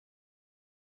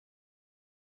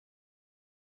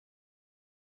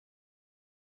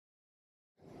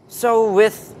So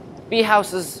with bee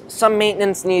houses, some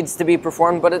maintenance needs to be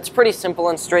performed, but it's pretty simple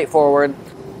and straightforward.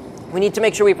 We need to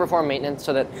make sure we perform maintenance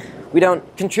so that we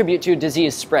don't contribute to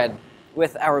disease spread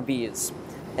with our bees.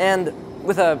 And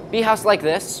with a bee house like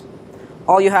this,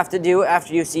 all you have to do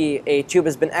after you see a tube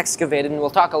has been excavated, and we'll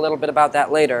talk a little bit about that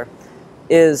later,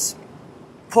 is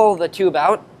pull the tube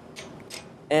out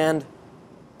and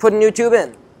put a new tube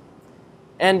in.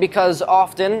 And because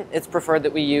often it's preferred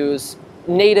that we use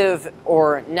native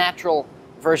or natural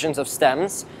versions of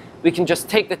stems, we can just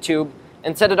take the tube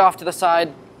and set it off to the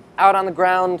side, out on the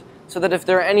ground, so that if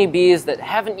there are any bees that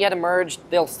haven't yet emerged,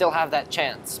 they'll still have that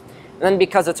chance. And then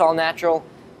because it's all natural,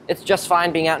 it's just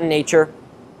fine being out in nature.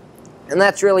 And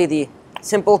that's really the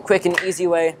simple, quick, and easy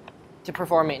way to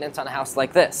perform maintenance on a house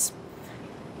like this.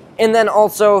 And then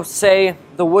also, say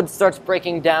the wood starts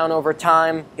breaking down over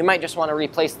time, you might just want to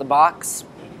replace the box.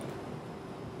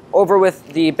 Over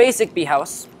with the basic bee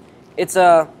house, it's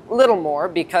a little more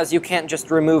because you can't just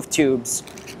remove tubes.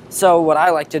 So what I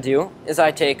like to do is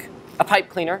I take a pipe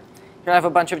cleaner. Here I have a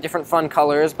bunch of different fun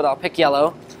colors, but I'll pick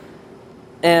yellow.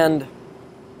 And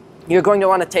you're going to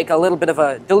want to take a little bit of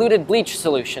a diluted bleach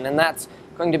solution, and that's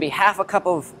going to be half a cup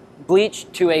of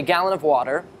bleach to a gallon of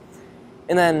water.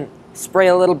 And then spray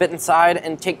a little bit inside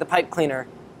and take the pipe cleaner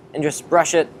and just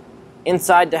brush it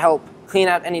inside to help clean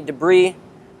out any debris.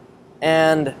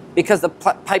 And because the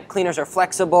pipe cleaners are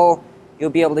flexible, you'll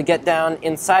be able to get down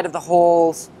inside of the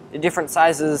holes, the different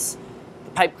sizes. The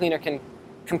pipe cleaner can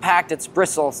compact its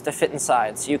bristles to fit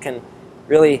inside, so you can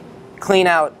really clean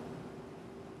out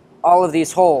all of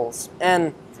these holes.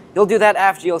 And you'll do that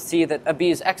after you'll see that a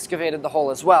bee's excavated the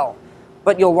hole as well.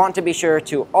 But you'll want to be sure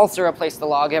to also replace the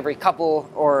log every couple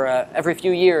or every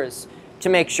few years to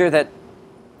make sure that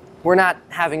we're not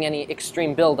having any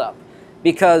extreme buildup,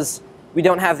 because we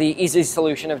don't have the easy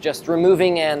solution of just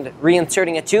removing and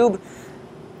reinserting a tube.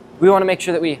 We want to make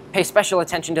sure that we pay special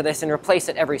attention to this and replace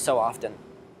it every so often.